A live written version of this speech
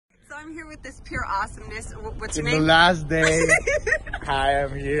I'm here with this pure awesomeness. What's your In name? the last day, hi,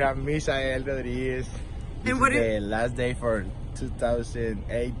 I'm here. I'm Misael Rodriguez. This And what is is the last day for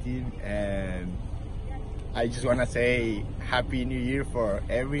 2018, and I just want to say Happy New Year for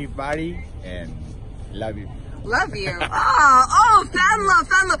everybody, and love you. Love you. Oh,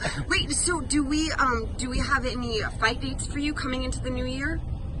 fan love. Wait, so do we have any fight dates for you coming into the new year?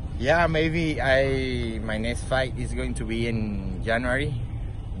 Yeah, maybe my next fight is going to be in January.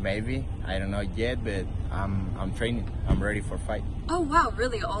 Maybe, I don't know yet, but I'm training. I'm ready for fight. Oh wow,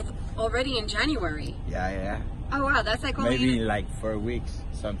 really? Already in January? Yeah. Oh wow, that's like only Maybe in like 4 weeks,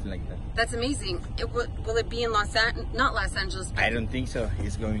 something like that. That's amazing. Will it be in not Los Angeles? I don't think so.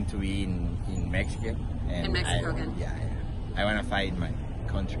 It's going to be in Mexico. And in Mexico again? Yeah. I want to fight in my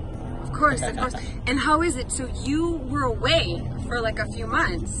country. Of course. And how is it? So you were away for like a few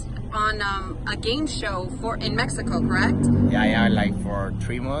months on a game show in Mexico, correct? Yeah, like for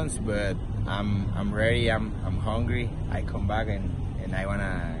 3 months, but I'm ready. I'm hungry. I come back and I want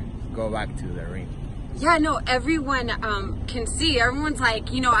to go back to the ring. Yeah, no, everyone can see. Everyone's like,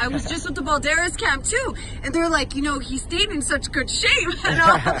 I was just with the Balderas camp too. And they're like, he stayed in such good shape. And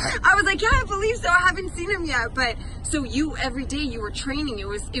I was like, yeah, I believe so. I haven't seen him yet. But so every day you were training.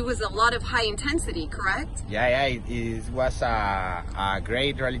 It was a lot of high intensity, correct? Yeah, it was a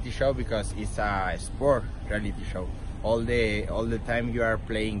great reality show because it's a sport reality show. All the time you are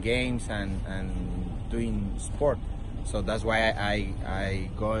playing games and doing sport. So that's why I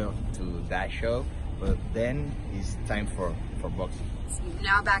go to that show. But then it's time for boxing.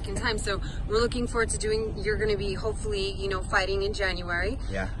 Now back in time. So we're looking forward to you're going to be hopefully, fighting in January.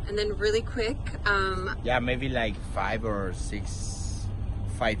 Yeah. And then really quick. Yeah, maybe like 5 or 6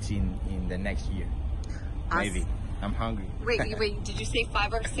 fights in the next year. Maybe. I'm hungry. Wait, did you say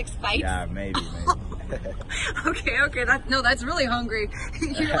 5 or 6 fights? Yeah, maybe. Okay. That's really hungry.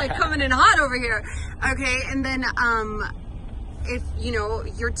 You're like coming in hot over here. Okay, and then if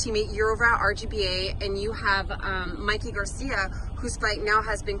your teammate, you're over at RGBA and you have Mikey Garcia, whose fight now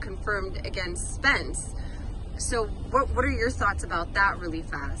has been confirmed against Spence. So what are your thoughts about that really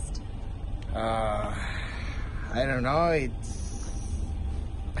fast? I don't know,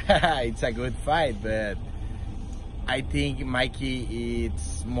 it's a good fight, but I think Mikey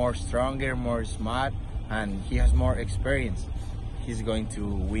is more stronger, more smart, and he has more experience. He's going to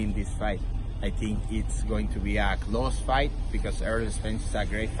win this fight. I think it's going to be a close fight because Errol Spence is a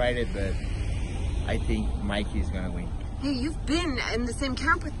great fighter, but I think Mikey is going to win. Hey, you've been in the same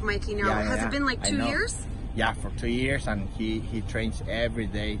camp with Mikey now. Yeah, Has it been like 2 years? Yeah, for 2 years, and he trains every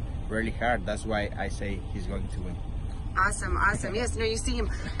day really hard. That's why I say he's going to win. Awesome. Yes, you see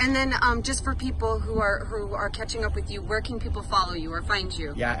him. And then just for people who are catching up with you, where can people follow you or find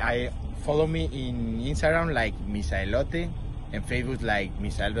you? Yeah, follow me in Instagram like Misaelote, en Facebook like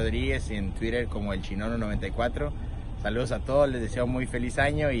Misael Rodriguez, en Twitter como el Chinono 94. Saludos a todos, les deseo muy feliz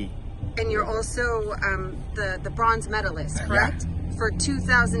año y... And you're also the bronze medalist, correct? Yeah. For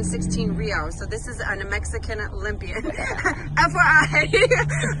 2016 Rio. So this is a Mexican Olympian. FYI.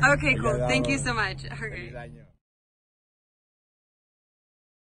 Okay, cool. Thank you so much. Okay.